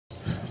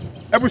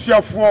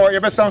Abusiafo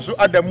yebesa so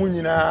adamu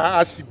nyina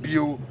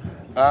asibio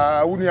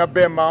wunu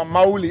abema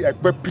mauli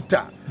ekpe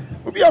Peter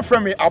obi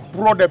aframe me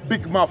Abro the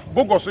big mouth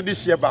bogoso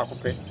this year back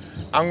pe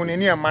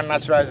anguneni ama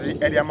naturalize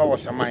e dia ma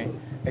wosaman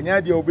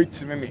enya dia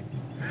obetime me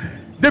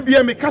de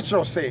bia me catch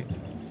you say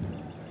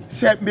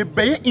me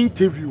be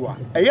interviewer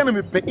eye na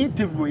me pe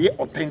interview ye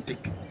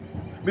authentic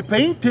me pe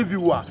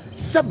interviewer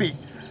sabi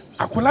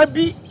akola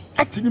bi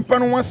atinipa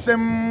no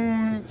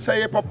wasem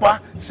say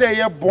papa say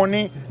ye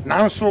boni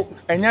nanso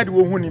enya de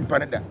wo hu nimpa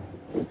ne da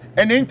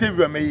and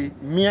interview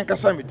me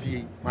ankasa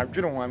metie ma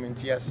dwene ho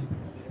amenti ase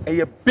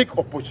a big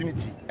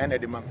opportunity and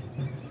the man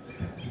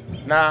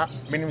na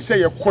menim say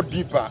ye go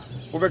deeper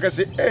we be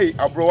say hey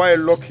Abro why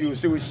lock you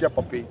say we share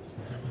papa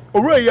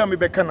owura ya me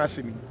be kana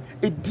semi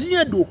e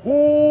dia do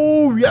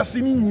whole we are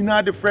seeing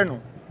nyina de friend no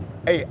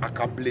hey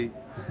Blay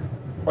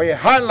or a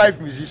high life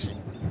musician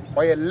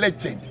or a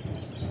legend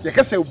you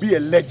can say will be a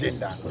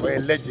legend or a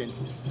legend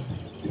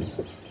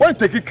when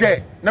take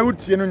care na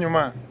wutie no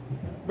nyuma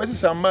besi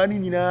samani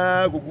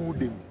nyina gogu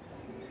dem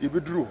e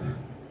bedru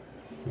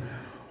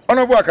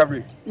Honorable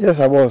Blay. Yes,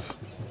 boss.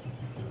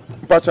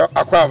 Mpacha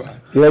akwaba.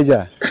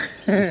 Yeah.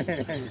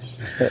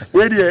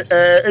 We dey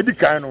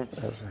edika no.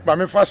 Ba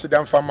me fast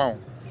dem fama o.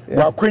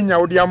 Wa kwenya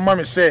wo dey amma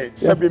me say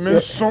be me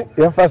nso.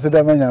 Yeah, fast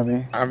dem anya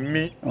me.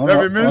 Ami.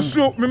 Na be me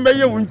nso me be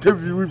ye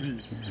interview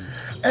bi.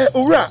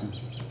 Owura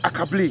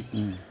Blay.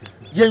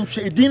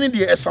 Yenhwe edin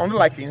dey sound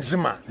like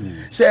Nzima.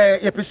 Say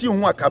ye pese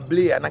hu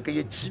Blay anaka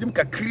ye chirim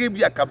kakre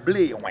bi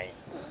Blay wan.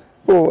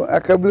 Oh,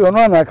 Blay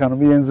ono na aka no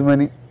be Nzima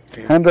ni.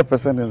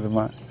 100%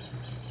 Nzima.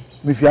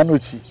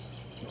 Mifianochi.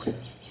 Okay.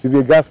 Be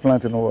a gas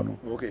plant no one.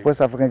 Okay.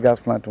 West African gas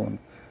plant one.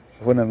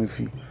 When I'm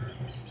fi.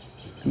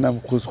 Na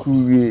ko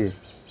school we.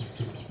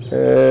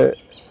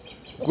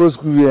 Ko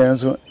school we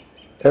enso.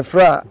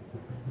 Efra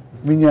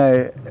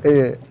minya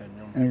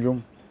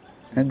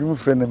enjum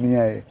friend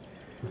minya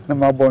na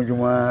ma bon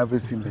dwuma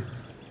besinde.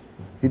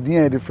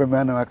 Edin e de friend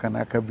me na aka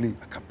na Blay.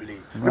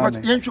 But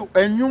yencho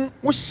enjum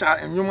wo sha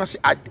enjum ase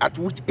at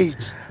which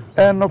age?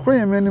 No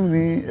problem menim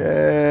ni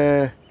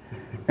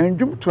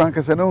enjum to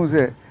ankasa na hu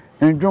se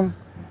enjum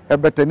e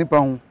beta nipa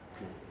hu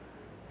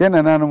ye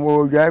na nanom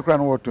wo dwai kra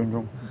no woto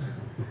enjum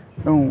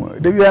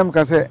de bi am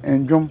ka se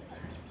enjum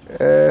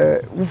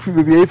wufi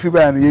bebi efi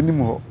ba no yenim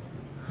ho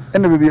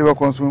ena bebi e ba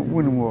konso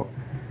wunim ho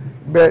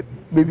but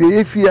bebi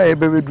efi a e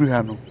bebedu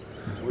ha no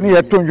ni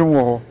ye to enjum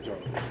wo ho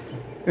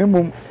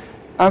emum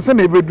ansa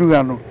na e bedu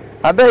ha no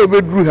ada e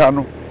bedu ha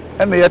no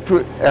ena ye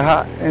to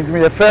ha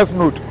enjum ye first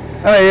note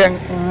ena ye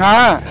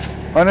nga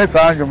on the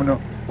sound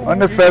no on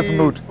the first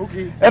note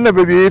and the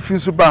baby if you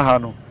super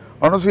hano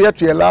on so yet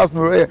your last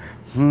note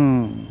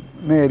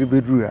na the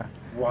bedroom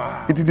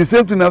wow it is the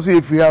same thing as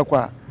if you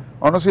akwa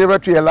on so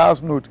yet your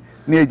last note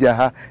na eja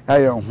ha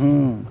ayo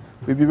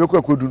baby be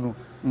kwakodu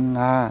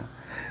no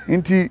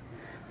nti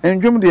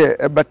enjum de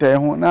ebata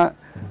ho na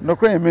no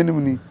kra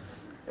yemenim ni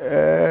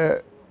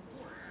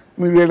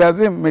me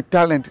realize my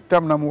talent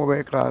tam na mo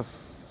be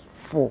class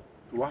 4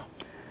 wow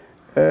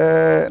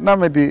na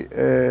me de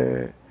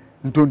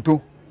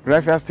ntonto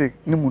rifle stick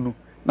ni munu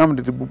na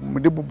me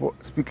de bobo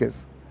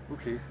speakers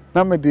okay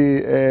na me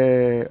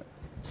de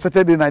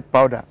Saturday night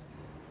powder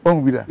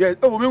on bi da yeah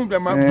oh me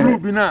dem blue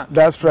bi na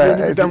that's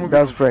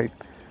right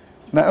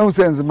na on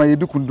sense my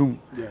edukundum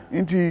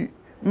nti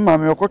mma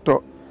me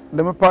okoto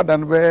dem powder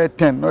no be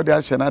 10 no de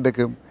ahye na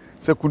adakam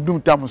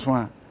sekundum tam so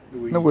a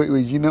na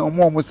we yina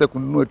omo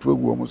sekundum no atu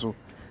agu omo so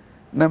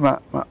na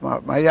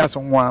ma ya so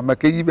nwa ma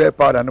kayi be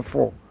powder no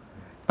 4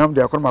 na me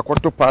de akono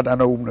makoto powder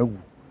na wum na gu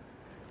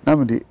na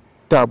me de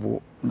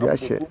tabo de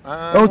ahye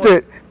on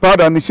say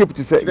powder ni shape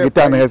to say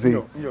guitar na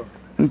hese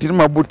nti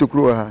ma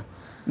botokro ha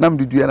na me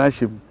de dua na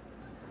ahye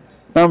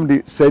na me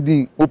de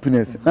sardine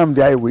openness na me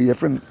de ayi we your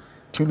friend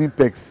tuning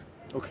pegs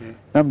okay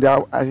na me de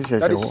ahye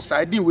that is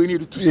sardine we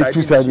need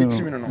two sardine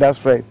no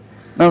that's right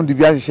na me de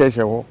bi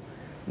ahye ho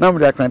na me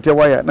de akrante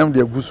wire na me de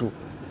aguso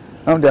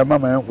na me de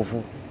mama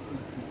yankofo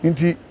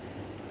nti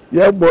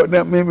ya bo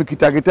na me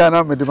kita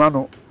na me de ma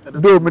no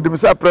do me de me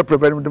sa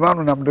prepare me de ma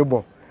no na me de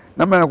bo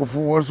na man ko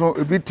fu so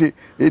ebiti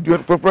edu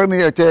papa na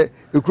ye che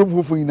ekrum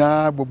hufu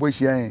ina bobo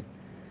hia en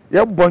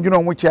ye bonju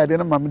no mo chia de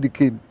na mam de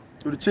ken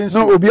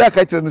no obi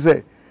aka kire ne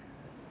say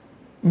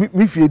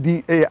mi fie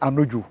din e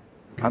anojo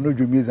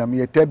mieza me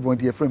ye third one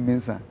ye friend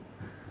mensa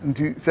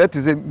nti set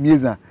say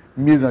mieza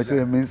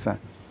che mensa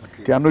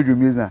ti anojo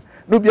mieza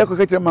no obi aka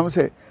kire mam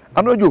say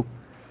anojo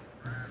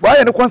why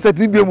any concert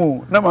ni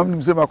biemu na mam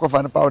nim say ma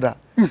kofa na powder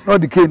no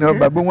de ken na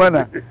ba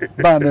nwana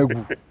ba na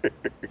agu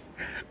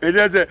it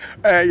is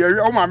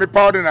oh my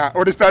powder now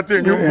or the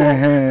starting you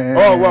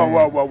oh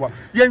wow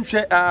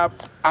yenhwe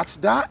at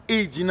that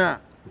age na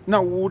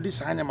wo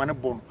design man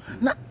born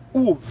na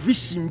wo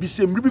vision bi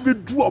se mri bi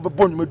du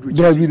obebo nyuma du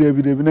echi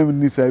David na me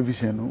ni sa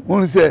vision no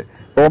won say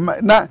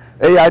na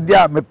ade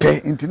a me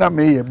pe nti na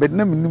me ye but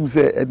na me nim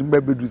say edum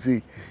ba bedu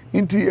say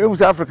nti e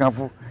South African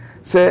fo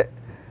say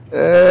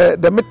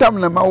the metam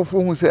na ma wo fo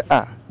hu say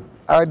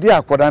ade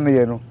akoda na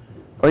ye no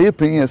oye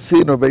pen ya say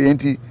no be ye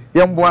nti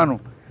ye mbo ano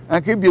I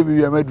can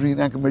be a Madrid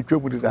and can make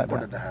trouble with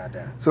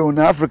that. So in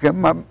Africa,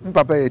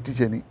 Papa a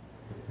teacher.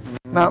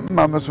 Now,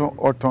 Mamma so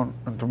or ton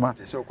and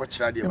tomato. So what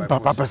shall you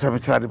Papa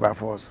Savitradi by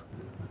force?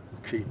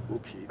 Okay.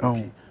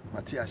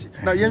 Matthias.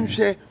 Now, you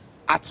say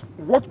at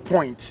what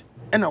point?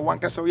 And I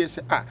want to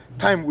say,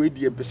 time with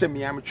the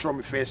Pesemi amateur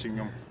me first in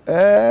you.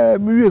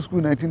 School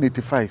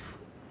 1985.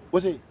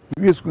 Was it?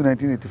 School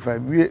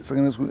 1985.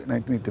 Secondary school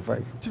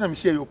 1985. Did I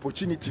see your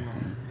opportunity?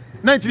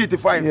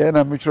 1985. Yeah, and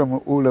I'm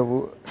mature O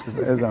level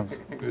exams.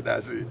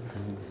 That's it.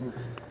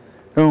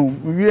 Oh,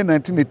 we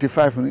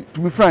 1985.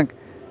 To be frank,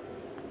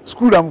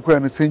 school I'm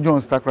going to St.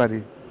 John's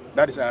Takrady.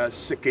 That is a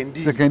second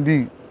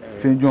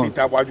St. John's.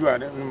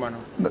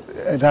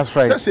 That's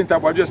right. St.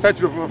 Abro,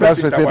 statue of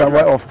that's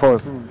right, of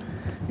course.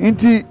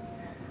 Inti,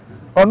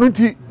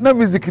 onuti, na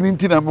music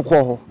inti na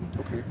mukwaho.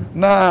 Okay.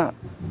 Na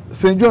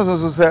St. John's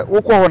also say,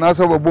 "Ukwaho na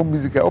asa wabo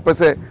music." Ope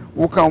say,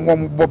 "Uka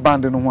wamo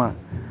band no ho."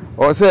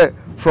 Or say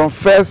from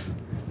first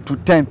to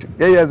 10th.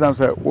 Years am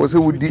say, "Wo say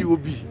wudi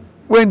obi."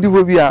 When di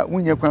obi a,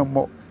 unye kwan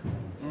mo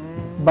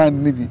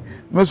band ni bi.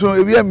 Me so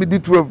ebi a me di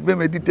 12,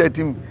 me di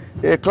 13.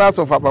 A class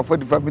of about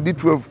 45, me di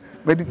 12,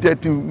 me di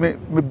 13.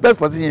 Me best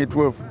position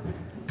 12.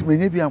 To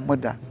me bi am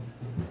mother.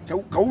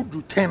 Can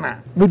do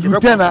 10? Me do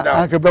 10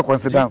 I can be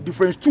consider.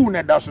 Difference 2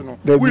 net that's no.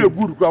 We a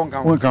good ground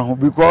can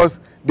because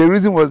the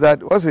reason was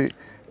that was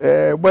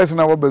a boys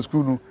na we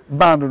school no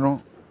band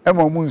no e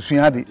ma mu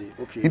nsu ade.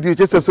 It you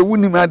just say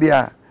woni ma de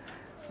a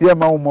ye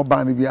ma wo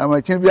band bi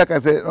am chin bi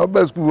aka say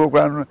we school wo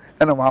kra no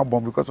e na ma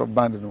bomb because of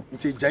band no.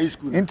 Nti jai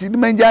school. Nti di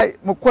man jai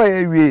mo kwa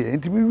ye wie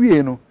nti mi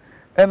wie no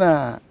e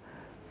na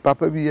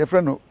papa bi ye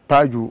friend no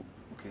Pajo.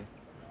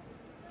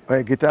 Okay.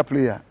 A guitar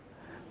player.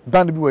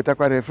 Band bi weta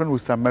kware a friend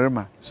with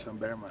Samberma.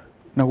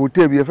 Na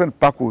hotel bi a friend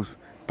Pacos.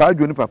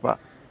 Pajo ni papa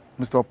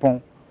Mr. Pon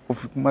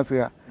of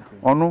Kumasi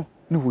ono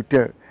ni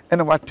hotel.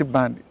 And what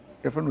band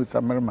a friend with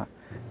Samberma.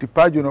 The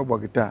Pajo no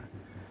guitar.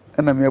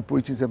 And I me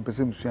approaching some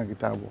person swing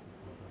guitar.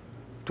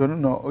 To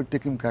no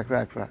take him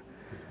kakra.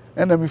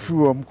 And I me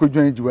few ko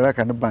join Juwaka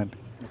and the band.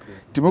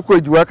 Timoko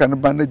Juwaka and the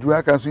band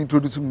Juwaka so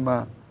introduce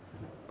ma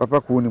papa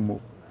ko ni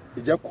mo.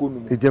 Eja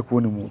ko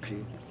ni mo.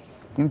 Okay.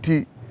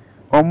 Nti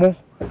omo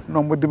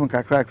no mo dem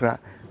kakra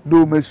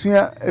do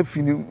masua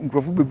afini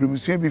nkrofo bebre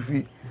masua bi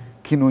fi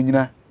kino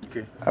nyina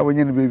okay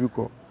awonye ne baby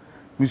ko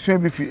masua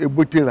bi fi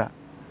ebotela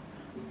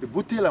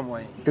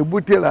moy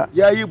ebotela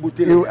ya ye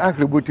botela e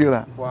akre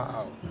botela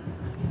wow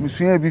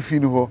masua bi fi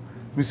ni ho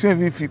masua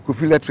bi fi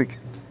Kofi Electric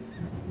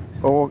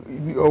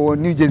or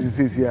New Jersey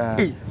says ya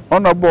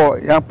honorable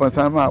young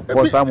person ma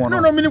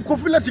no meaning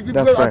Kofi Electric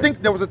because I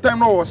think there was a time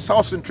no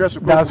South interest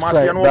to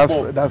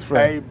go that's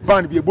right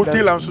band be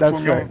botela so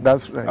to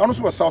that's right I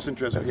also was South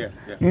interest here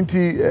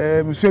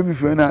inti monsieur bi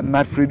fi na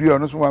Nat Fredu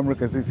ono so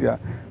America says ya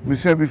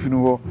monsieur bi fi no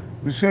ho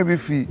monsieur bi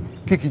fi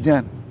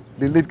Kikijan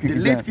the late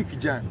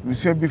Kikijan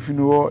monsieur bi fi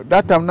no ho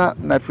that time na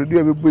Nat Fredu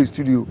e be boy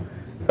studio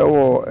e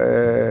wo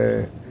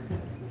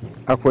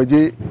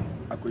akwaje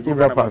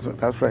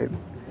that's right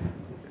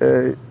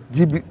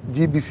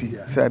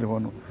GBC side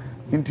hono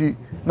inti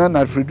na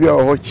Nat Fredu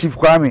o Chief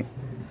Kwame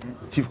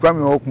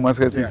o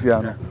Kumasi sisi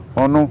ano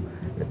ono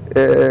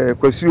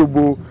Kwasi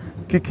Obo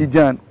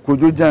Kikijan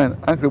Kojojan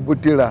Uncle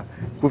Botela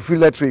Kofi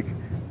Electric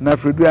Nat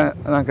Fredu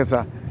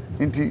ankasa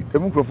inti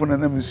emu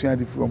na misua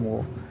di from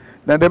ho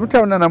na dem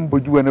time na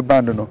mboju we ne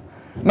band no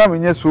na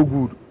me so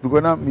good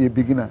because na me a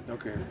beginner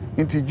okay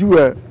inti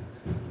juwe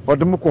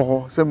odem ko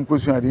ho se me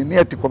kosua di na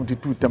yeti committee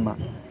 2 tema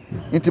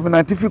inti me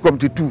na tifi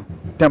committee 2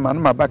 tema na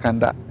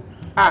mabakanda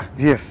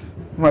yes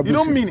you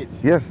don't mean it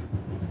yes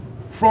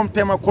from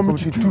tema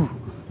committee 2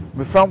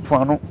 me fam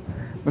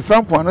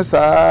poano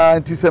sa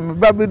inti se me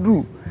ba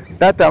bedu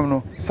that time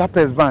no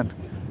Sappers band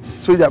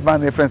soldier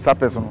band e friend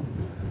Sappers no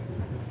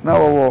na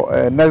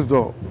wo next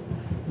door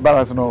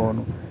balance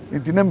no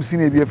inti na me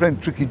seen e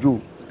friend Tricky Joe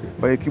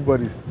by a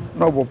keyboardist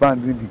no bo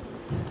band bi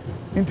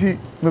inti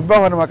me ba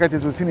wana makate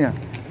so senior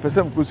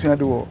person ko sua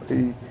de wo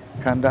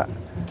kanda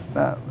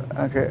na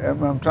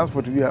am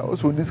transport bi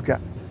also niska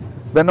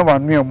be na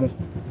wanu emu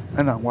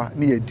na wa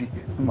na yedi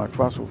ma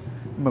traso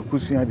ma ko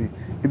sua de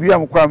e bi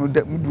am kwa me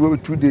do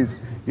 2 days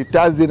the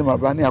Thursday na ma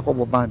ba na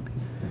akobo band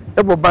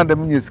e bo band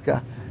am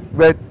nyeska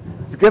but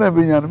sikana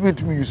be nya no me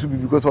tumi use bi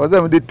because was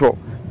am dey to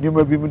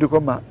nyuma bi me dey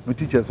come my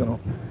teachers no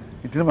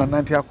itina ma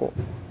nanti akọ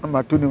na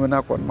ma to ni me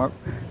na akọ ma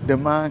the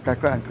man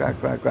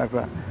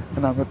kakra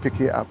na me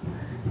pick it up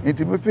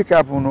inti me pick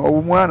up no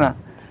owo mu ana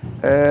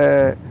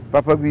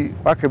papa bi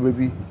waka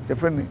baby your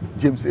friend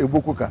James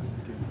Ebokuka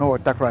no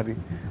what takrade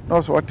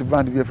no so what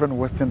band be your friend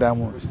Western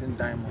Diamonds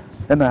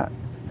na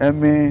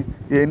me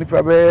ye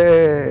nipa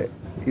be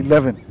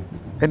 11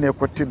 and e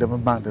kwete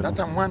dem band that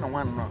time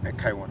one no e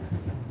kai one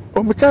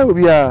o me kai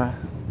obi a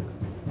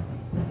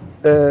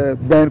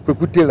Ben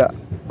Kwekutela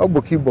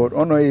obo keyboard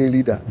ono e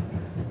leader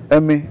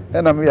me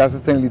na me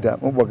assistant leader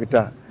mo bo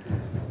guitar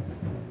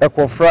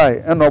Echo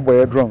Fry and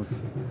obo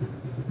drums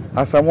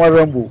Asamoah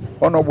Rambo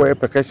ono boy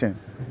percussion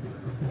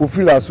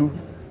Kofilasu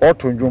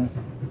otonjom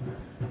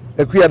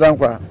Ekuya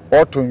Dankwa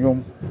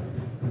otonjom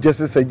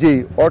Justice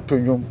Ajay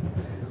otonjom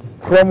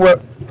Cromwell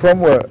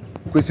Cromwell,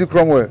 Kwesi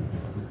Cromwell,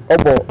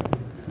 Obo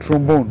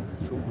trombone.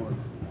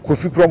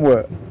 Kofi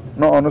Cromwell,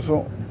 no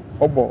also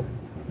Obo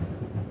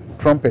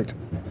trumpet.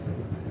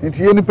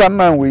 Into any pan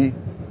man we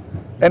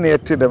any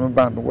them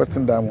band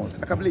Western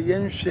Diamonds. I can play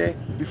yen share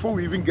before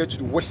we even get to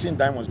the Western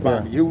Diamonds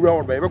band. You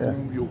will by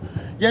you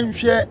yen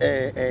share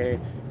a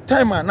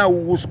time now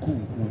we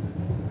school.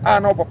 I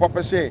know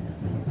Papa say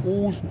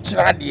who's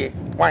chadie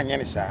one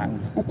yen sir.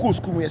 Who could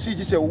school me see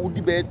say would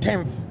be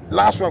 10th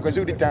last one because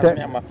you the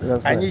time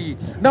and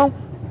now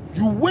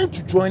you went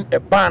to join a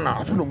band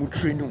after no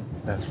training.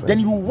 Then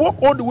you walk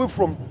all the way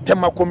from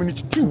Tema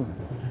Community 2.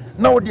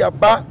 Now they are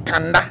back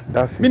Kanda.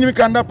 That's it. Minimum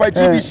Kanda by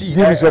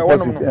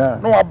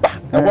GBC. No,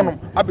 Abba. I want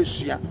them.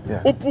 Abesia.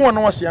 Open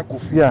one was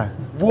Kofi. Yeah.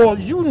 Were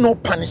you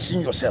not punishing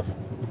yourself?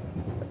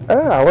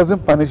 I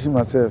wasn't punishing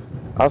myself.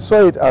 I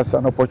saw it as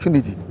an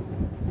opportunity.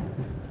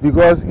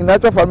 Because in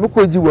actual fact, no,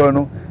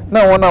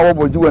 now 1 hour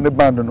about you and the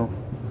band, no.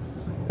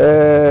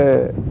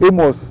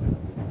 Amos,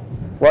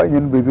 what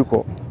in baby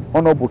call,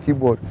 honorable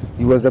keyboard.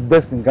 He was the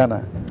best in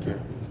Ghana.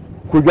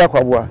 Kujua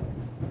Kwabwa,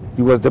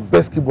 he was the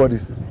best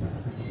keyboardist.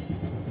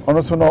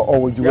 Also, no,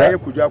 or would you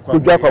Kujua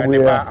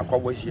Kwabwa?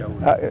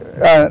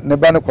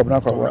 Nebana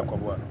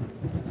Kwabwa.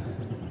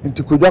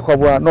 Into Kujua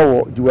Kwabwa,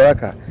 no,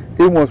 Juaraka.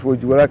 Amos was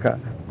Juaraka.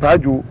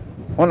 Praju,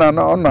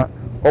 Ona,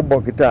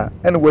 Obo guitar,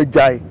 anyway,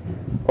 Jai,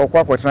 or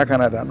Kwakwa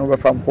Canada, no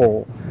from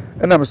Paul.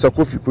 And I'm Mr.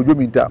 Kofi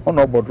Kujuminta, on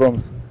Obo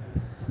drums.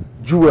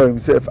 Jewel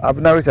himself,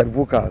 Abnarish at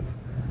vocals.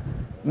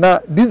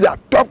 Now, these are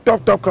top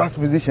class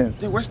musicians.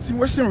 The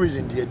Western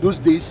region there, those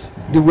days.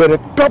 They were the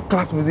top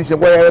class musicians,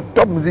 were the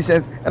top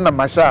musicians, and a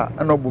Masha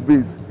and Obo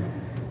Bass.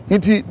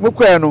 Inti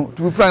Mokwano,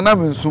 to be frank,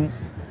 I'm in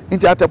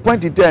Inti at a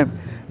point in time,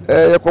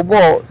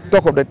 Yakobo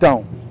talk of the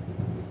town.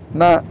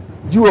 Now,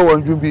 you are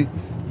one to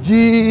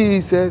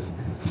Jesus,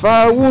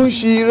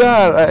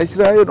 Fawushira,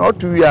 Shira, not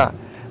 2 years.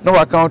 No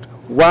account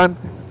 1,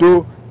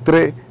 2,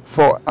 3,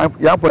 4. I'm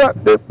put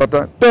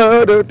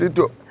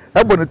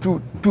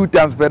two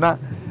times per now.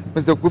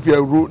 Mr. Kofi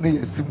wrote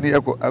near Sydney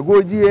Echo. I go,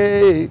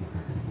 yeah,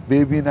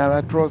 baby, now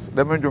I trust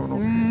the man.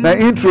 Now,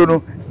 intro,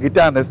 no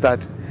guitar and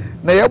start.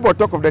 Now, you about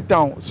talk of the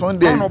town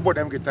Sunday. I don't know about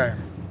them guitar.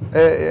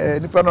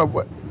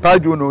 Nipano,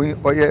 Paju, no,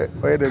 or the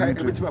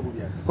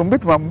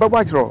commit my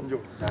babachro.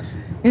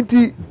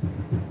 Inti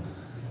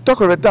talk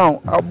of the town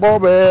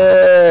above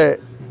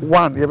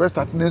 1. You ever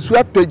start in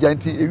swap page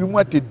until you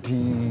wanted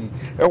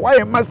why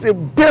I must say,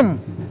 bim.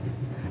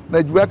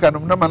 Nigeria no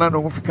man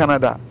no fi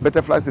Canada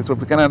butterflies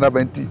of Canada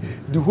benti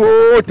the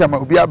whole time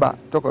I be aba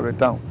talk of the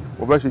town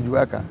over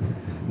Juaka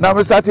now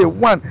we started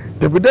one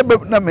the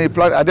na me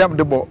plug adam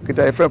the ball get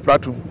a friend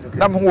platform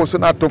na me ho so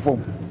na to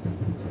form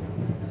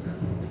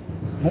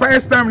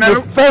first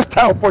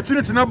time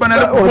opportunity na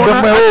banana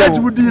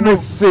no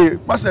say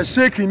what's a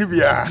shaking ni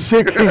bia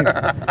shaking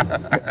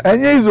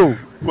enyezo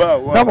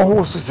wow na me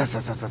ho so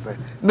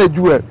na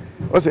Juel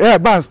o say hey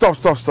band stop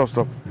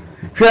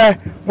hwe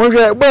mo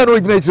hwe ba no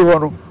gina chiri ho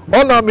no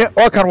ono me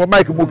o kan wo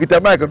mic mo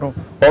kita mic no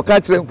o ka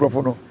chire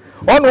microphone no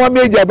ono wa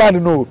me eja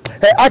band no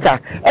aka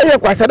eye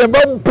kwasa dem ba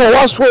po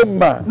waso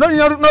ma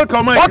no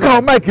ka mic o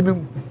kan mic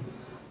ni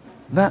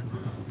na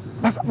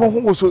masa mo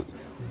ho so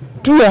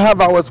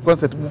 2.5 hours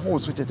concert mo ho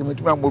so chete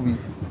metuma mobi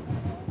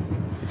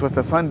it was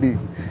a Sunday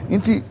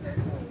inti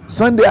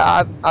Sunday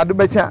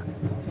adobecha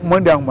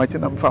Monday am machi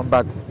na mfa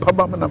back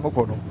paba me na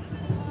mko no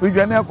we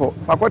dwane akọ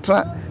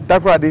akotra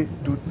takrade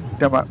to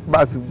tema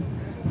basim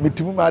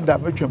metimu ma da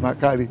metwe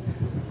makare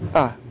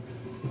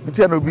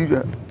metia no bi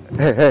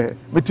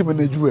metimu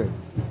na juwe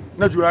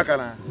aka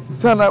na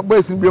sana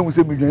basim bi hu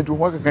se midwan to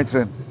mo kaka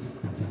kire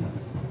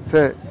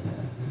se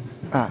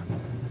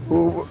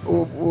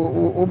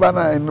o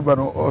bana en ba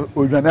no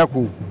odwane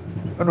akọ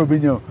ana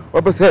obinya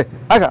o be se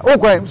aka o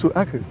kwa so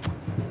aka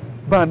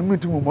ban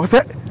metimu mo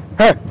se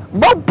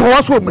ba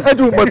poso me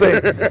edu mo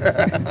se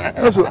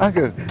so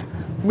aka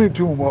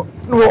metimu mo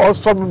no o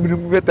so me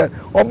beta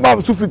o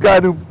mam so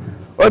fikanu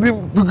o di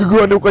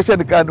gugu o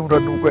question kan no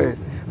no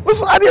ko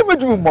so ade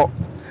metimu mo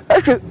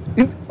ehwe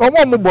o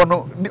mo bo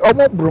no o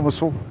mo brum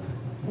so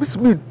bis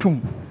me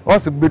tum o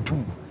se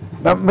betum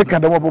na me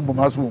kan da mo bo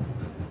maso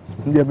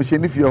ndia me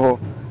sheni fie ho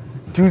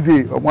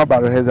Tuesday o mo aba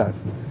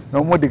rehearsals na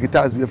o mo de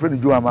guitars be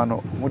friend Joe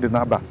Amano mo de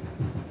na aba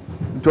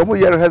nto mo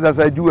yer rehearsals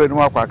ajuwe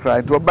no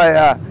akwakra nto ba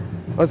ya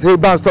o say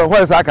band stop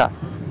where is aka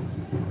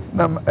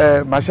na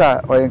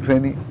Masha o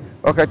enkrani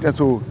o ka ten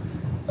so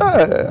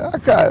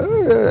aka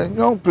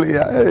young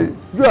player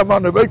you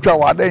am no be twa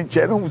wa den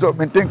che no so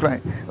maintain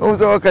crime o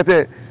so o ka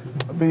te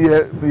be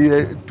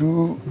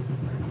to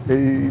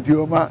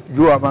Dioma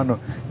Joe Amano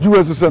you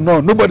was so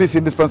no nobody is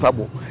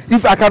indispensable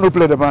if I cannot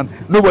play the band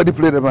nobody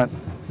play the band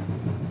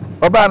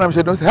oba na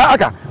mshe don say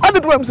aka I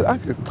do am say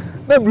aka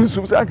na me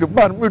sum say aka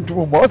band me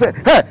tu mo say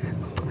hey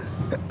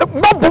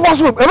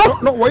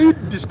no were you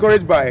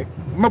discouraged by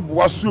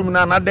mabwasum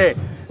na there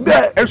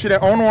actually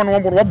one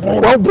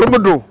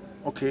bromodo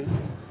okay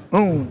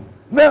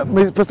na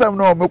me first time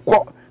no me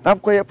ko na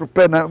ko ye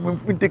prepare na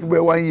me take by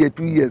 1 year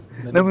 2 years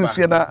na me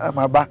fie na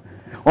maba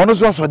ono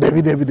so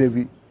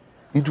David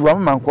into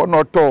one man ko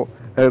no to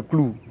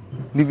clue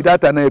live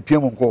data na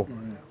epiem nko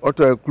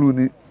auto a clue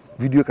ni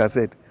video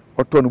cassette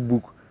auto no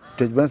book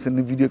George Benson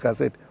ni video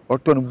cassette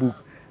auto no book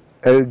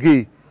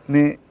gay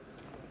ni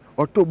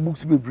auto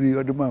books bebre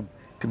odemam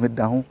timi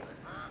da ho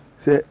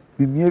say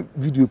me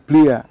video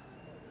player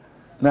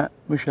na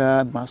me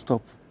sha ma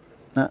stop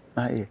na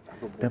aye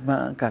the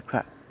man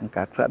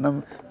nkakra na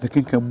me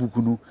kenkan book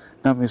no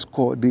na me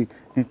score de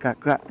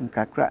nkakra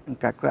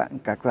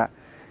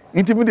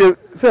inti me de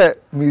say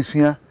me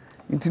sua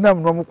inti na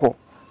me no mko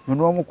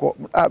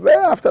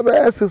after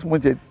 6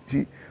 months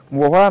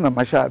mo wa na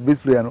masha bass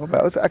player no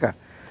ba say aka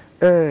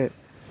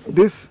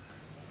this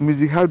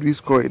music how do you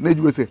score it na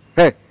you say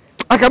hey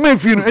aka me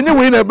feel no enye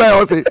we na ba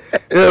o say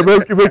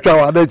be twa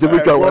wa na be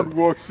twa wa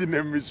works in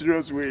a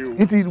mysterious way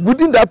inti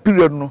within that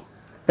period no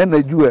na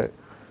you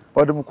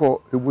odem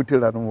ko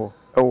ebutela no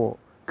wo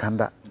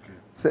kanda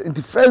say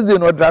inti first day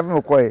no drive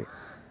me ko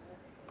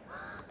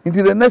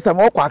inti the next time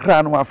o kwa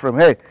akra no afrem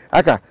hey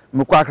aka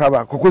me kwa akra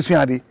ba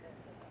kokosua de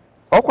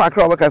o kwa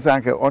akra obaka say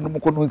anke ono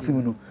mko no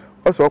sim no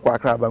o so kwa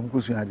akra ba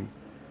mkosua de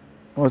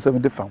no say me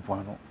de fampo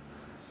ano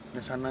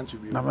nsa nancho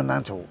bi na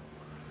nancho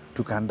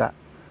to kanda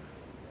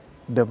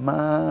the man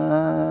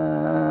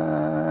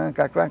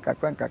kakra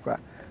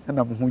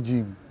na mo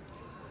hujim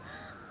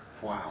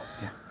wow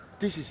yeah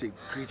this is a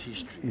great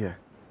history yeah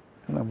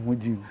na mo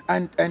hujim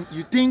and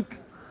you think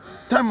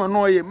time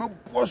anoye me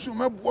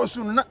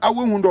bosu na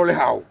awe $100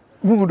 how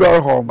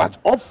 $100 but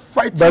of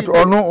fighting but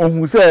ono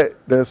who say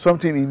there's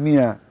something in me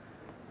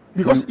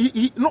because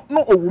he no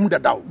a woman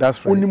that out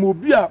that's right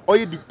onimobia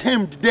oye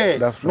determined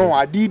there no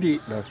I did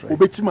it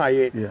obetima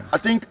ye I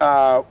think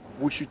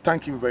we should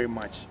thank him very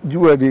much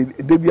you were the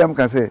debiam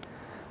can say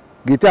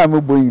guitar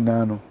me boy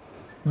na no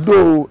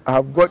though I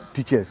have got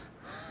teachers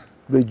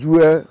but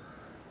you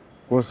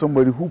was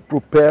somebody who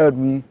prepared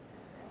me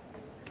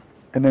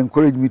and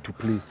encouraged me to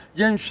play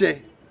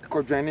yenhwe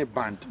ko join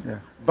band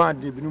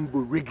band dey binum go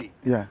reggae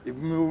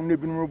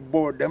binum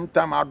board them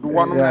time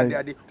adowa no na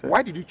dey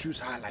why did you choose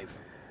high life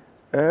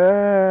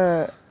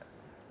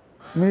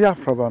me ya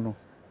fraba no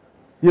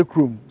ye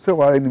krom say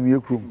ware ni me ye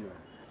krom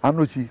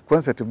anochi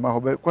concert ma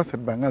ho concert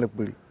ba ngale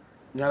kpele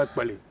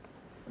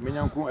me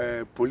nyanko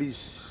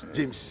police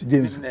James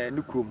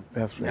ni krom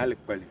ngale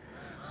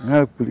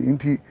kpele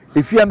inti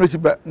efi anochi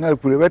ba ngale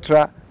kpele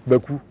wetra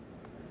baku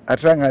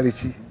atra ngale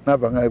chi na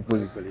ba ngale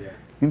kpele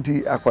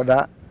inti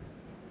akoda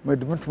me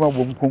de mutuma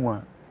bom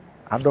komwa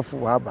adofo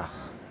wa ba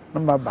na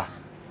maba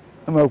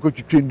na ma ko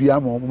twitwe ndu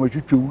ama mo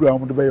twitwe wuru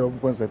am de ba ye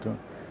concert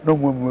no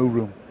mo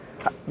wuru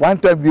one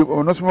time bi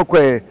ono so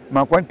mko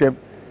ma one time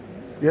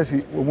yes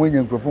wo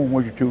nya microphone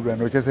mo twitwe wuru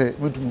na o chese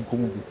mutum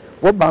komu bi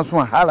wo ba so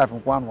ha la fon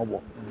kwa no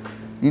bo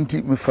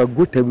inti me fa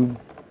gota bi mu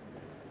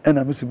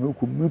ena me se me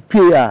ko me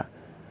pie a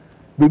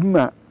bebi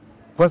ma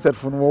concert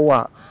fo no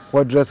wo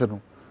wa dress no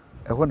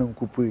e ho na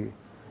mkopue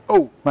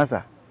oh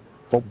masa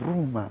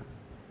obruma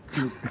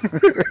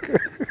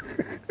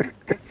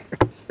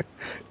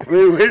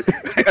wait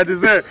I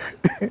say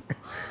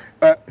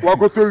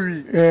wakoto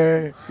wi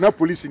na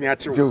police ni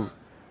achewo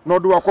no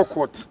do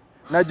akokot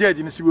na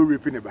judge ni si we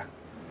rape ne ba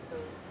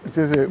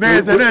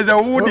neze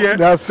wo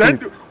de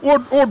send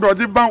wo do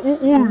de ban wo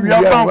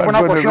wia ban for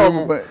na ko show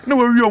mo na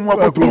we wi omu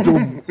akoto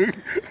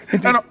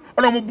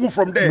and mo move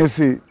from there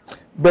see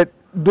but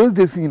those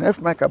days in F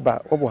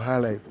Makaba obo high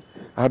life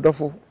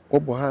adofo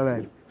obo high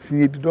life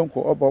si edi don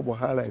ko obo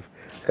high life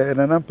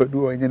na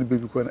nampadu onye ne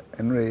baby ko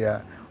enre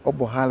ya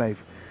obo high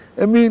life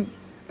I mean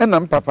and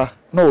I'm papa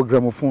no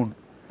gramophone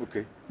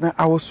okay now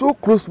I was so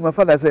close to my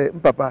father. I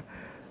said papa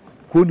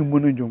ko ni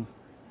monojum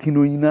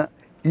kinoyina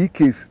e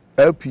case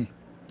LP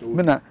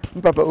mena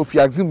papa of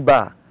yaxim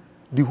bar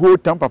the whole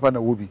time papa na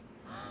wobi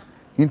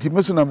inti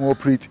meso na mo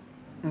operate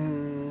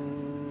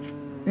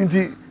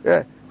inti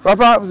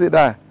papa say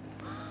that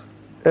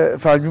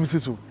fa dwum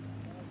siso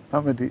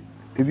amede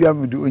ebi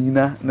amede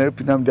onyina na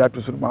pinam de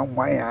atoso ma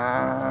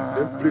nwaya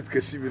operate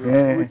kesi bi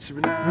no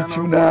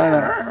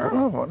chimina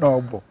no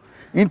obo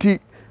inti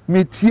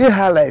metie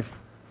her life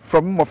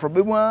from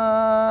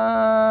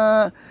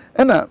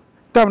ena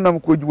tam nam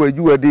ko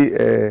juwa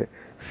de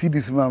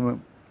CDs mam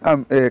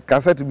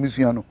cassette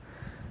musiano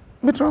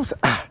me trans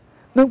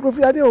na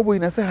nkrofi ade obo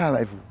ina say her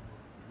life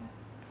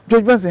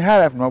George Benson her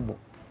life no obo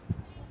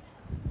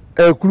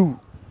clue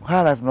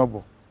her life no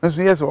obo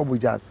nso yes obo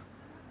jazz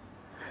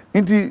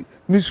inti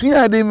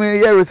misua ade me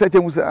ye research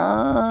mu say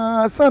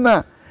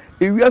sana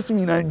ewiasu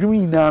ina dwum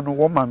ina no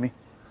wo mame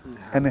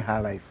ene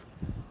her life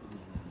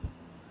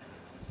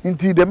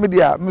inti the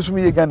media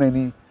misumi ye Ghana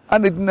ni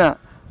anedina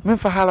me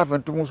fa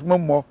halafen to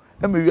mo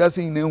e me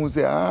wiase ina hu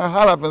say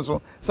halafen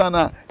so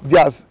sana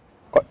jazz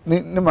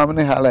ni mam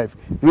ne high life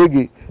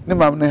reggae ni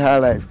mam ne high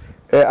life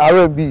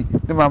R&B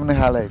ni mam ne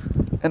high life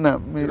and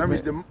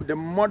the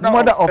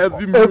mother of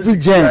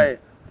every genre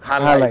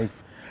high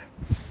life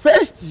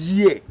first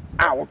year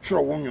I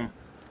tro wonum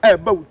e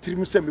ba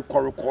utrim se me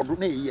record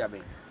na year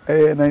be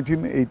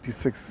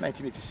 1986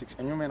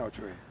 and you men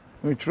tro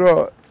me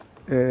tro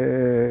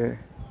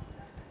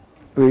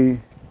we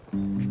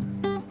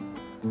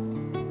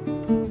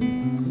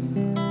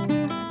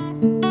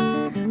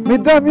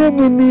Midamye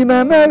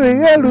minina na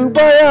regelu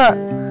baya.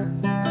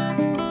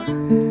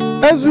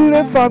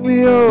 Azule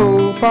fami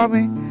o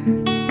fami.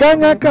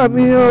 Kanya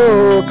kami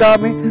o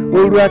kami.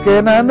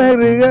 Oluake na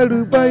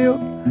regelu bayo.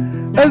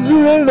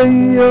 Azule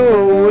lei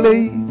o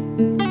lei.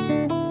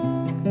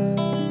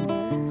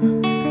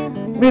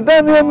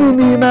 Midamye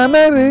minina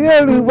na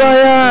regelu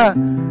baya.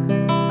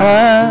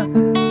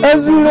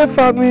 Azule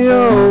fami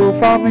o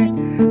fami.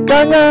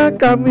 Kanya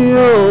kami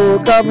o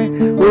kami.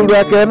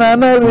 Oluake na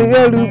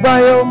regelu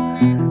bayo.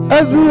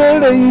 Azule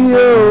lei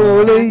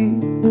o lei.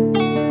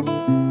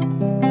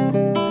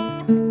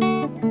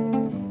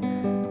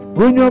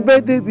 Unyo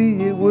bede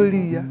biye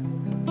wolia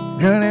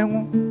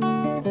Grenemu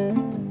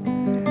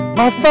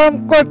Ma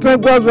femme contre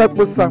boise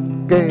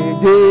posam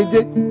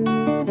Kejeje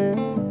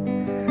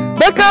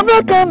Beka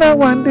beka na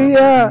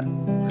wandia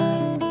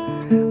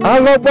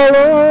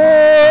Alobolo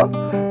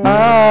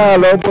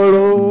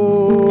Alobolo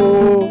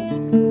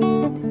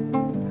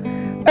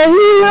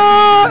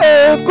Eyo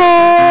eko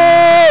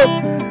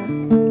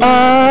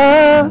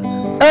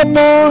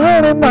Emo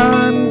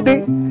harimandi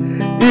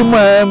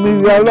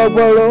Imami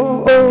alobolo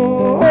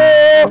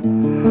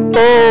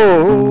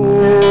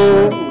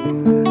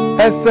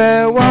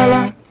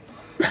Esewala.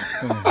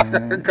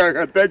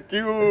 Thank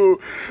you.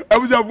 I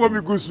was a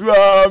woman because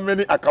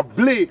many I can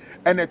Blay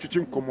and a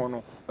teaching common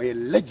or a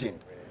legend.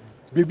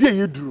 Baby,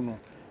 you do know.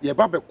 Your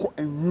baba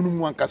and you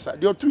know one cassa.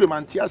 The two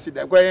man tiasi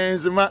that way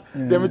Zima,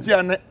 the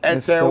Matian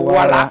and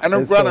Sewala, and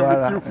I'm going to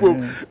be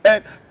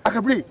and I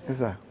can Blay.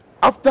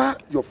 After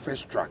your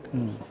first track,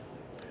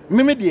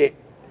 Mimi dear,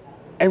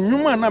 and you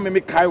man, I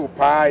may Kyle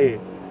Pie.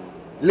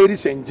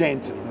 Ladies and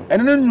gentlemen,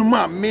 and then you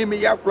made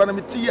me I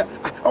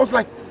was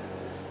like,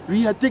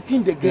 we are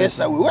taking the guests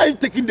away. Where are you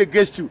taking the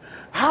guests to?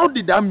 How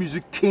did that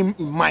music came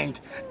in mind?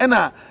 And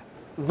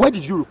where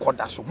did you record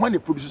that song? When the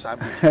producers are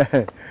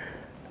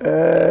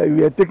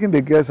we are taking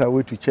the guests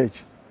away to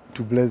church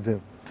to bless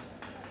them.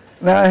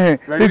 Nah, you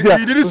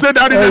didn't say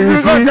that in the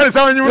music.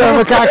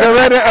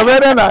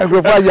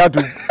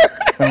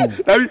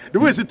 The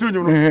way it's to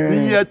you,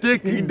 we are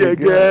taking the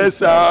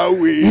guests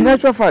away. In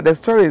actual fact, the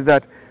story is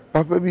that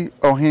Papa be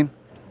on him,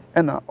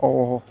 and a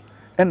ho,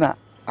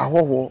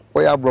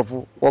 or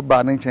Abro, or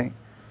banning chain.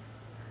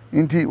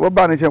 Indeed, what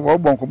banning chain, or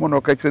boncomo,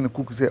 or catching the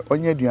cook say,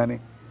 on your diane.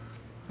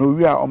 No,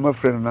 we are on my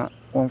friend,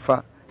 one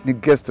fat, the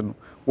guest,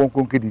 one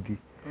conquetti.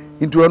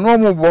 Into a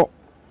normal walk,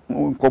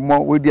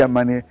 come with their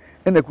money,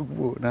 and a cook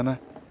boat, Nana.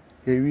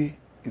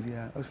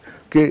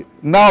 Okay,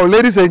 now,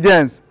 ladies and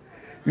gents,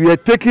 we are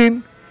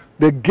taking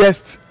the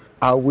guests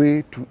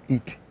away to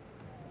eat.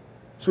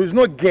 So it's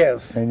not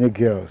girls. Any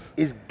girls.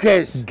 It's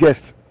guests.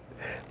 Guests.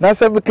 Now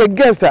some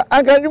guest.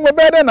 I can remember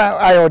better now.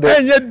 I order.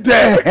 And you're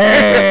dead.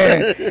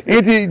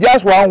 It is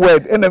just one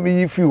word. And I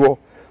mean if you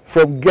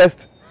from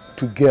guest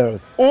to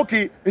girls.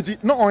 Okay. It is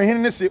not on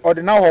Hennessy or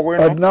the now.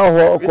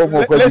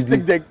 Let's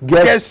take the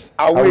guests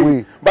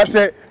away. But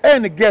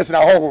any guests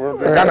now.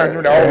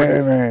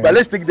 But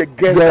let's take the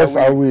guests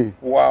away.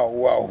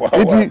 Wow.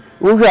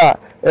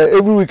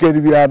 Every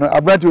weekend we are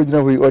a branch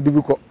original way or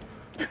difficult.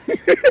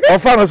 I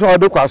found us all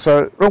the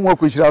question. Don't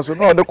work with us.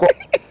 No, the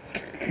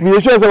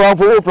me sure one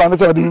for all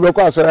planets or the work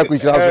us.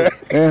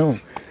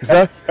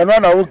 And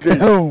one okay.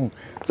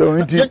 So,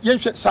 meet me,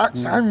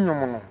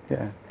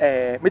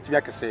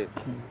 I can say,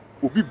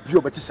 will be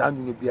pure, but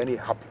sound will be any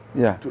happy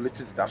to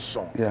listen to that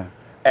song. Yeah.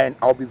 And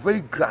I'll be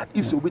very glad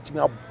if so with me.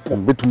 I'll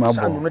bit my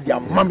son, their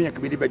mommy and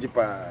committee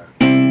vegetable.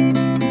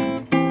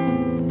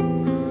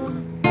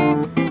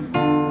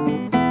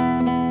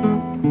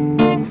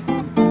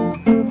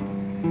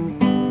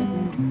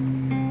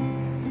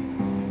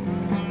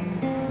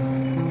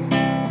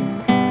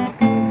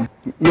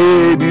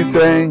 Ladies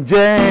and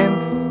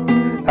gents,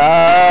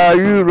 are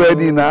you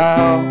ready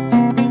now?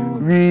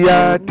 We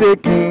are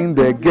taking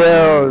the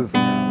girls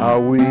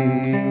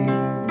away.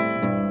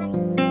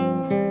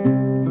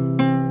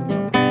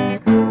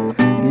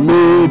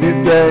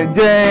 Ladies and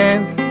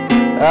gents,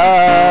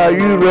 are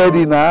you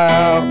ready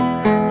now?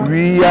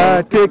 We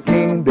are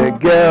taking the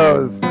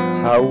girls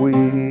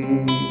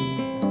away.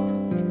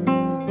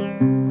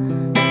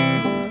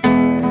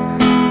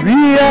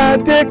 We are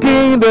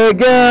taking the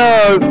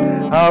girls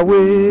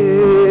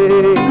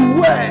away. To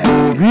where?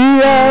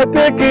 We are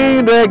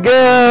taking the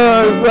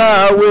girls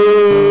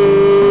away.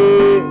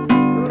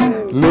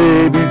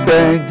 Ladies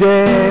and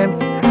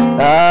gents,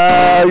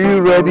 are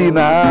you ready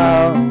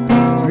now?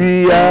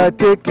 We are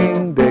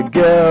taking the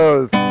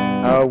girls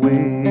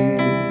away.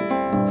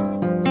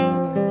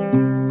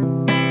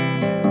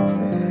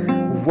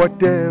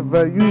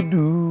 Whatever you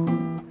do,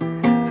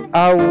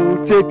 I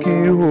will take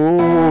you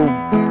home.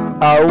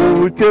 I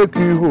will take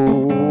you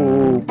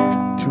home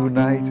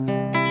tonight.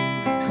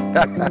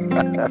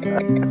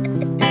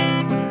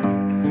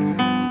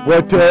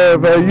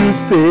 Whatever you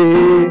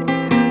say,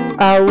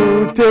 I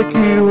will take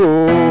you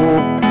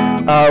home.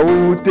 I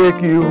will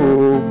take you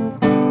home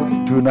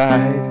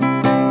tonight.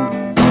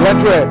 That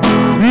way,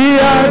 we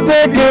are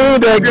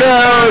taking the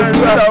girls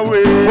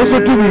away. Also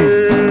to me,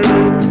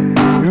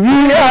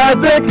 we are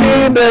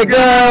taking the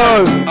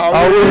girls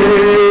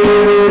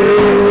away.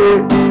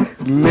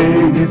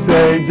 Ladies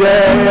and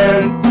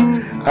gents,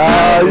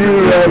 are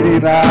you ready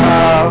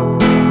now?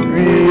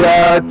 We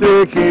are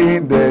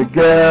taking the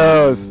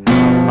girls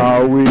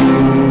away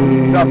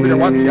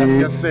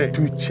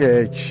to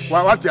church.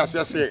 What you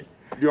say?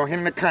 The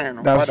him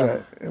kind. That's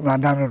right.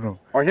 Madam, no.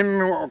 Or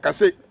him can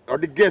say, or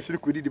the guests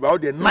could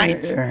about the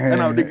night.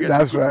 And the guests.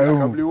 That's right.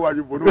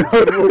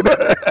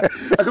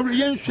 I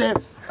can share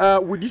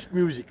with this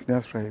music.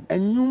 That's right.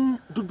 And you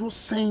do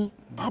sing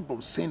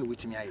album sing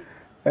with me.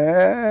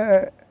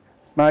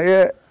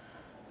 My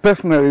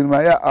personally,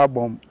 my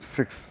album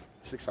 6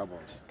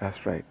 albums.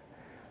 That's right.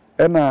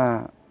 And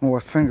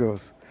was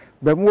singles.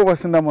 But more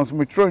was in the most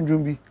metro and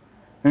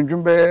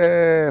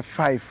Jumbe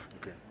 5.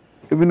 Okay.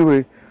 Even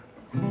way.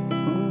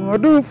 I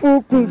don't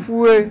fool kung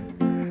fu.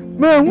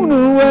 Man,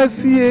 who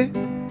was here?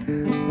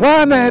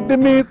 One at the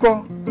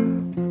meko,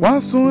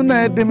 one soon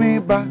at the me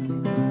ba.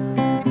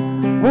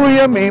 Who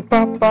ya me,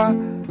 Papa?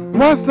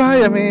 Once I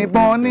am a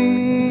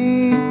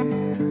bonnie.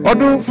 I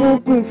don't fool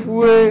kung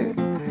fu.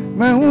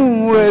 Man,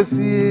 who was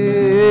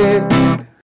here?